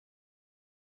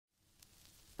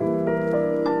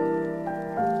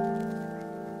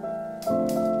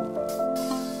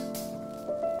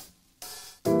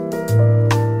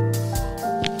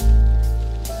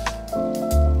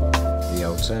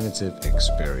alternative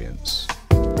experience.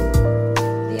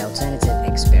 The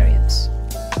alternative experience.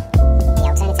 The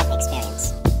alternative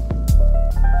experience.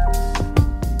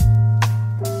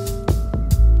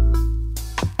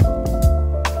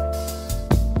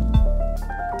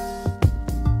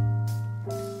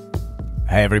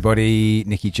 Hey everybody,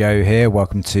 Nicky Joe here.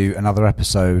 Welcome to another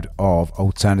episode of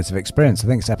Alternative Experience. I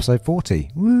think it's episode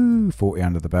 40. Woo, 40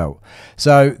 under the belt.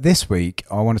 So this week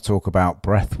I want to talk about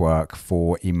breath work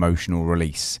for emotional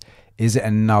release. Is it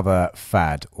another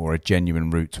fad or a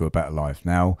genuine route to a better life?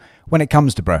 Now, when it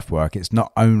comes to breath work, it's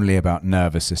not only about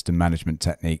nervous system management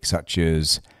techniques such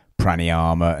as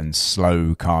pranayama and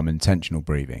slow, calm, intentional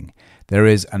breathing. There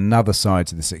is another side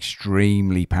to this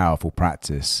extremely powerful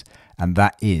practice, and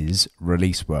that is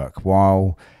release work.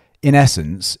 While in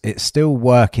essence, it's still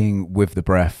working with the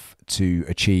breath to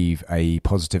achieve a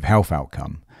positive health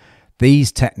outcome,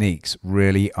 these techniques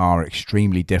really are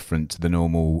extremely different to the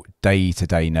normal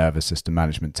day-to-day nervous system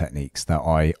management techniques that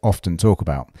I often talk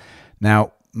about.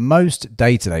 Now, most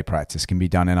day-to-day practice can be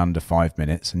done in under 5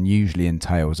 minutes and usually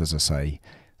entails, as I say,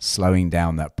 slowing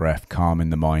down that breath, calming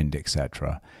the mind,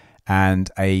 etc. And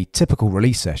a typical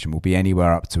release session will be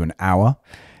anywhere up to an hour.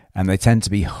 And they tend to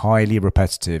be highly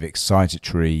repetitive,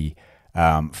 excitatory,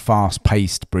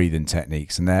 fast-paced breathing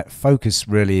techniques. And their focus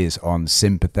really is on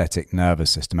sympathetic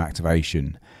nervous system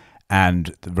activation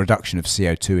and the reduction of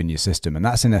CO2 in your system. And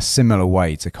that's in a similar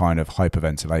way to kind of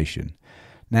hyperventilation.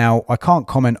 Now, I can't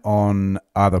comment on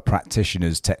other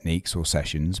practitioners' techniques or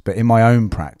sessions, but in my own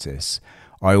practice,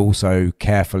 I also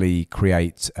carefully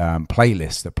create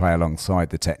playlists that play alongside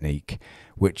the technique,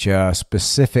 which are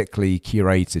specifically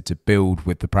curated to build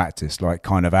with the practice, like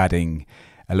kind of adding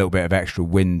a little bit of extra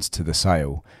wind to the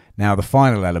sail. Now, the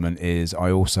final element is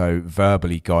I also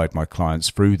verbally guide my clients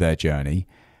through their journey,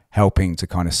 helping to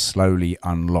kind of slowly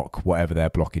unlock whatever their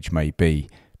blockage may be.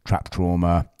 Trap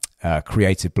trauma,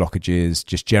 creative blockages,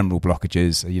 just general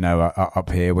blockages, you know, up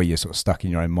here where you're sort of stuck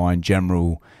in your own mind,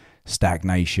 general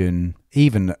stagnation,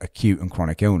 even acute and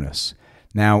chronic illness.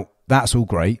 Now, that's all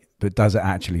great, but does it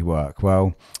actually work?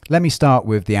 Well, let me start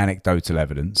with the anecdotal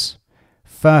evidence.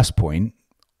 First point,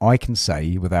 I can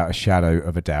say without a shadow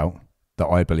of a doubt that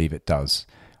I believe it does.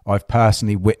 I've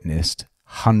personally witnessed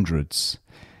hundreds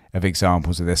of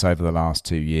examples of this over the last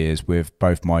 2 years with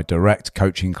both my direct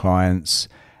coaching clients,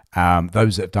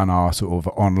 those that have done our sort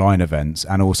of online events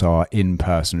and also our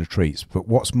in-person retreats. But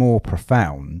what's more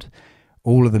profound,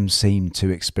 all of them seem to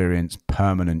experience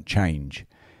permanent change.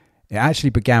 It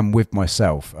actually began with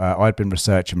myself. I'd been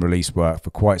researching release work for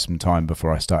quite some time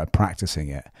before I started practicing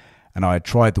it. And I had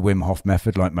tried the Wim Hof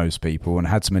method like most people and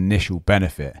had some initial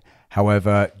benefit.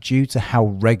 However, due to how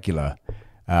regular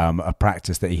a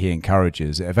practice that he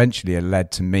encourages, it eventually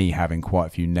led to me having quite a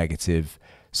few negative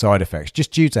side effects,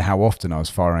 just due to how often I was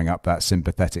firing up that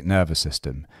sympathetic nervous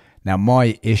system. Now,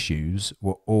 my issues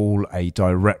were all a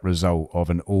direct result of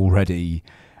an already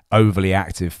overly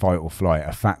active fight or flight,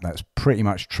 a fact that's pretty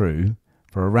much true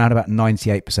for around about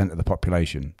 98% of the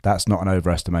population. That's not an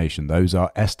overestimation. Those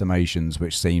are estimations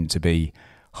which seem to be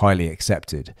highly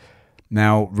accepted.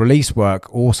 Now, release work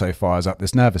also fires up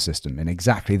this nervous system in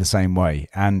exactly the same way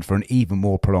and for an even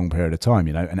more prolonged period of time,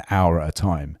 you know, an hour at a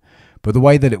time. But the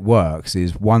way that it works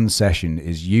is one session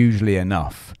is usually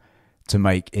enough to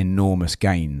make enormous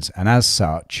gains. And as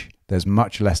such, there's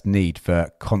much less need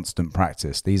for constant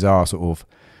practice. These are sort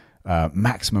of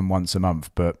maximum once a month,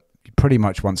 but pretty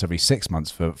much once every 6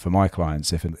 months for my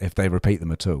clients if they repeat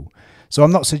them at all. So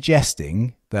I'm not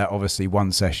suggesting that obviously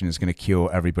one session is going to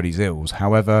cure everybody's ills.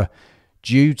 However,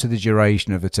 due to the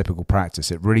duration of the typical practice,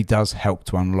 it really does help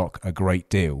to unlock a great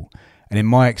deal. And in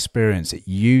my experience,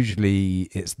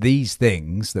 it's these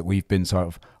things that we've been sort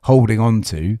of holding on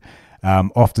to,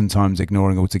 oftentimes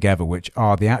ignoring altogether, which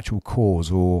are the actual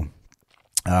cause, or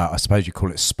I suppose you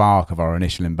call it spark, of our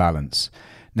initial imbalance.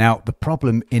 Now, the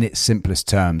problem in its simplest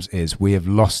terms is we have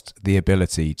lost the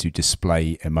ability to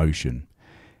display emotion.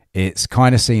 It's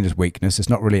kind of seen as weakness. It's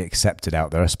not really accepted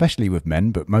out there, especially with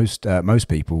men, but most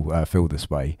people feel this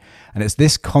way. And it's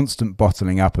this constant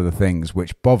bottling up of the things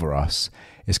which bother us.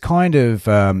 It's kind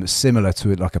of similar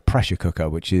to like a pressure cooker,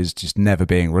 which is just never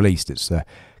being released. It's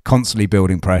constantly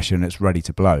building pressure and it's ready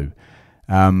to blow.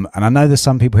 And I know there's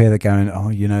some people here that are going, oh,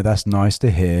 you know, that's nice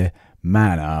to hear.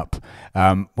 Man up.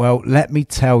 Well, let me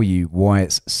tell you why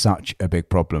it's such a big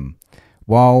problem.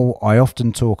 While I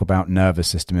often talk about nervous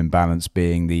system imbalance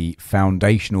being the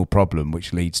foundational problem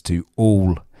which leads to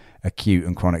all acute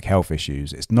and chronic health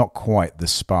issues, it's not quite the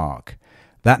spark.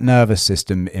 That nervous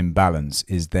system imbalance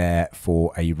is there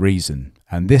for a reason,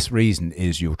 and this reason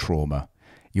is your trauma,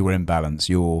 your imbalance,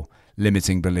 your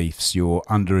limiting beliefs, your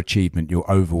underachievement, your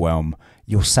overwhelm,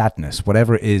 your sadness,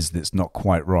 whatever it is that's not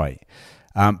quite right.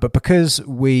 But because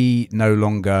we no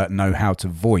longer know how to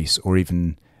voice or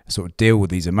even sort of deal with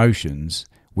these emotions,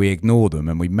 we ignore them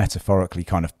and we metaphorically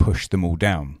kind of push them all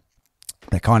down.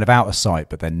 They're kind of out of sight,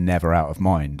 but they're never out of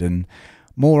mind. And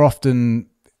the more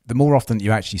often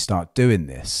you actually start doing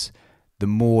this, the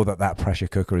more that pressure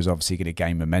cooker is obviously going to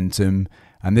gain momentum.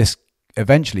 And this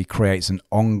eventually creates an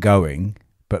ongoing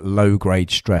but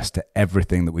low-grade stress to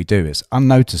everything that we do. It's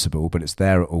unnoticeable, but it's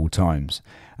there at all times.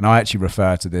 And I actually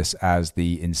refer to this as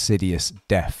the insidious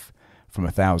death from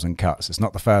 1,000 cuts. It's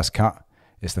not the first cut,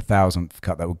 it's the 1,000th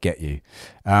cut that will get you.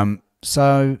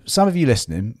 So some of you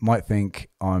listening might think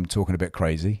I'm talking a bit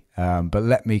crazy, but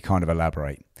let me kind of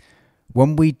elaborate.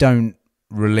 When we don't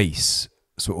release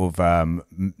sort of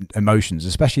emotions,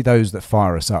 especially those that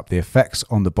fire us up, the effects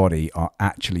on the body are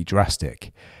actually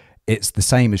drastic. It's the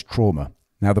same as trauma.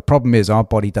 Now, the problem is our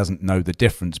body doesn't know the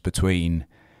difference between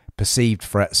perceived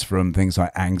threats from things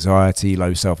like anxiety,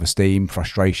 low self-esteem,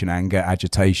 frustration, anger,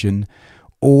 agitation,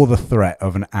 or the threat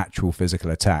of an actual physical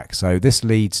attack. So this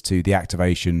leads to the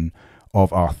activation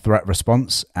of our threat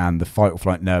response, and the fight or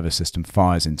flight nervous system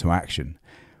fires into action.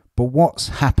 But what's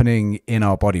happening in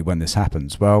our body when this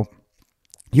happens? Well,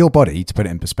 your body, to put it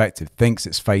in perspective, thinks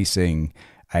it's facing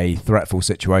a threatful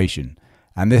situation.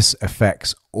 And this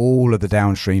affects all of the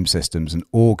downstream systems and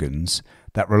organs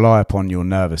that rely upon your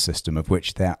nervous system, of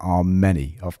which there are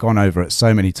many. I've gone over it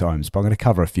so many times, but I'm going to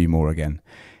cover a few more again.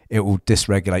 It will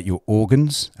dysregulate your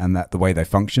organs and the way they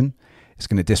function. It's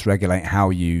going to dysregulate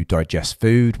how you digest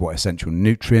food, what essential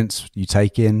nutrients you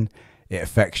take in. It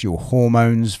affects your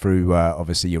hormones through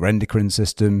obviously your endocrine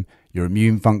system, your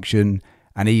immune function,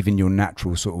 and even your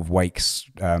natural sort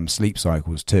of sleep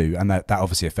cycles too. And that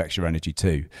obviously affects your energy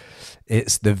too.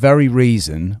 It's the very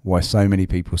reason why so many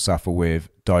people suffer with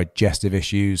digestive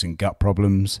issues and gut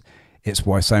problems. It's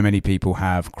why so many people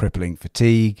have crippling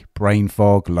fatigue, brain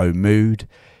fog, low mood.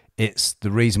 It's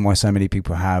the reason why so many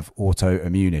people have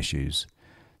autoimmune issues.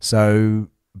 So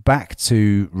back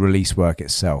to release work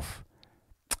itself.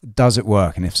 Does it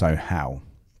work? And if so, how?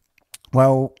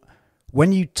 Well,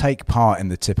 when you take part in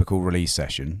the typical release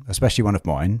session, especially one of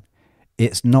mine,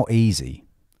 it's not easy.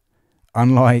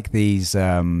 Unlike these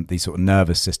sort of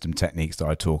nervous system techniques that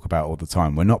I talk about all the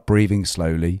time, we're not breathing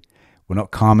slowly, we're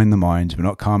not calming the mind, we're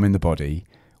not calming the body,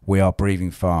 we are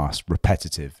breathing fast,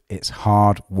 repetitive. It's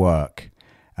hard work,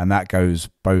 and that goes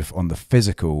both on the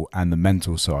physical and the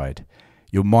mental side.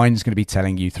 Your mind's going to be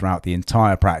telling you throughout the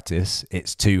entire practice,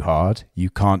 it's too hard, you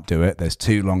can't do it, there's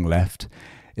too long left.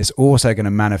 It's also going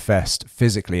to manifest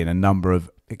physically in a number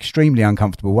of extremely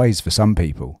uncomfortable ways for some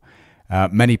people.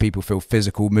 Many people feel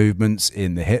physical movements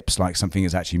in the hips, like something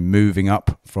is actually moving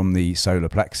up from the solar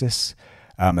plexus.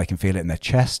 They can feel it in their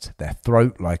chest, their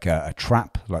throat, like a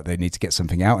trap, like they need to get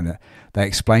something out. And they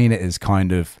explain it as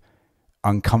kind of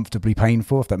uncomfortably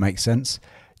painful, if that makes sense.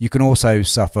 You can also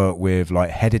suffer with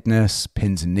lightheadedness,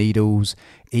 pins and needles,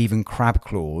 even crab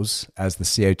claws as the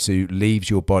CO2 leaves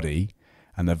your body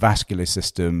and the vascular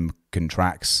system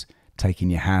contracts, taking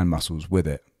your hand muscles with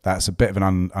it. That's a bit of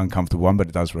an uncomfortable one, but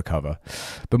it does recover.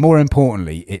 But more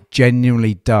importantly, it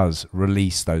genuinely does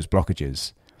release those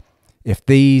blockages. If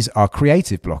these are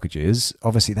creative blockages,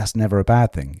 obviously that's never a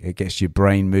bad thing. It gets your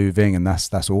brain moving, and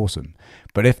that's awesome.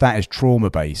 But if that is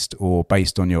trauma-based or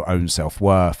based on your own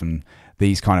self-worth and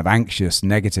these kind of anxious,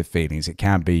 negative feelings, it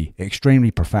can be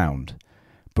extremely profound.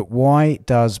 But why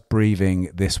does breathing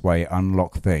this way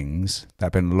unlock things that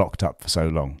have been locked up for so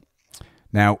long?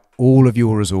 Now, all of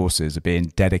your resources are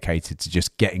being dedicated to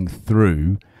just getting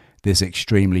through this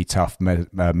extremely tough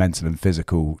mental and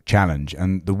physical challenge.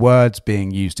 And the words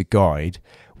being used to guide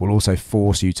will also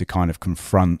force you to kind of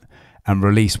confront and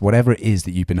release whatever it is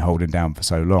that you've been holding down for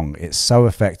so long. It's so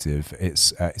effective.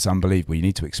 It's unbelievable. You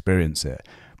need to experience it.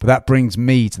 But that brings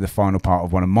me to the final part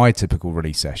of one of my typical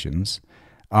release sessions.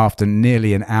 After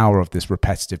nearly an hour of this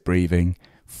repetitive breathing,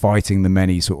 fighting the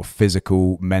many sort of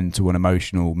physical, mental and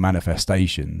emotional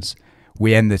manifestations,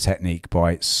 we end the technique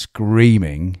by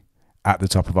screaming at the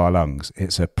top of our lungs.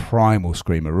 It's a primal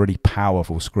scream, a really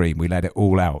powerful scream. We let it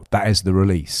all out. That is the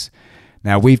release.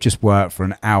 Now, we've just worked for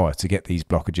an hour to get these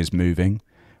blockages moving,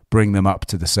 bring them up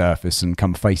to the surface and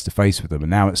come face to face with them. And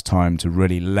now it's time to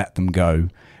really let them go,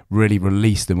 really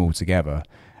release them all together.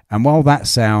 And while that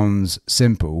sounds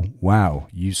simple, wow,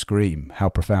 you scream, how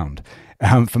profound.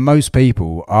 For most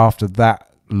people, after that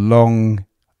long,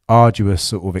 arduous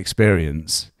sort of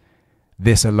experience,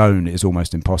 this alone is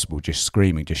almost impossible, just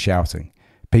screaming, just shouting.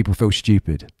 People feel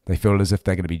stupid. They feel as if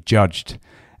they're going to be judged.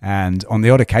 And on the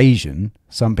odd occasion,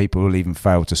 some people will even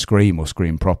fail to scream or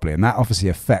scream properly. And that obviously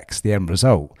affects the end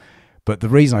result. But the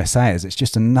reason I say it is it's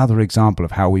just another example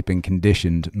of how we've been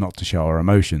conditioned not to show our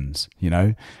emotions.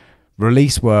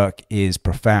 Release work is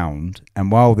profound.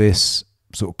 And while this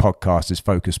sort of podcast is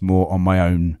focused more on my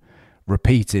own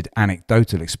repeated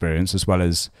anecdotal experience, as well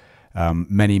as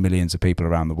many millions of people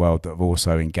around the world that have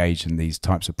also engaged in these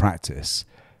types of practice,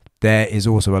 there is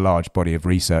also a large body of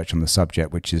research on the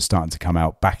subject which is starting to come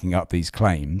out backing up these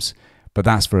claims, but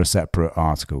that's for a separate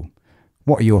article.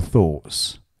 What are your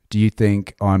thoughts? Do you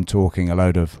think I'm talking a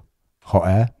load of hot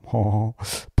air?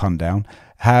 Pun down.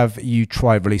 Have you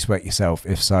tried release work yourself?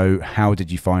 If so, how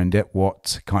did you find it?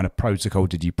 What kind of protocol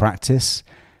did you practice?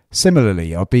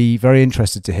 Similarly, I'll be very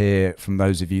interested to hear from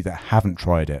those of you that haven't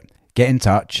tried it. Get in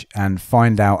touch and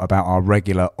find out about our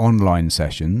regular online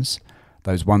sessions,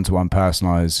 those one-to-one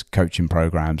personalized coaching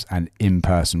programs and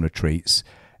in-person retreats.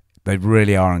 They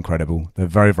really are incredible. They're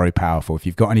very, very powerful. If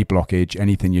you've got any blockage,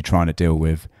 anything you're trying to deal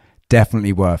with,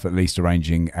 definitely worth at least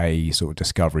arranging a sort of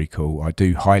discovery call. I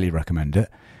do highly recommend it.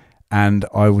 And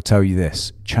I will tell you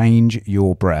this, change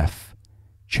your breath,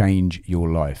 change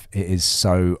your life. It is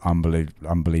so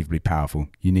unbelievably powerful.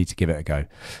 You need to give it a go.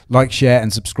 Like, share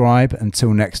and subscribe.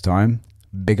 Until next time,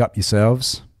 big up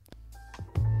yourselves.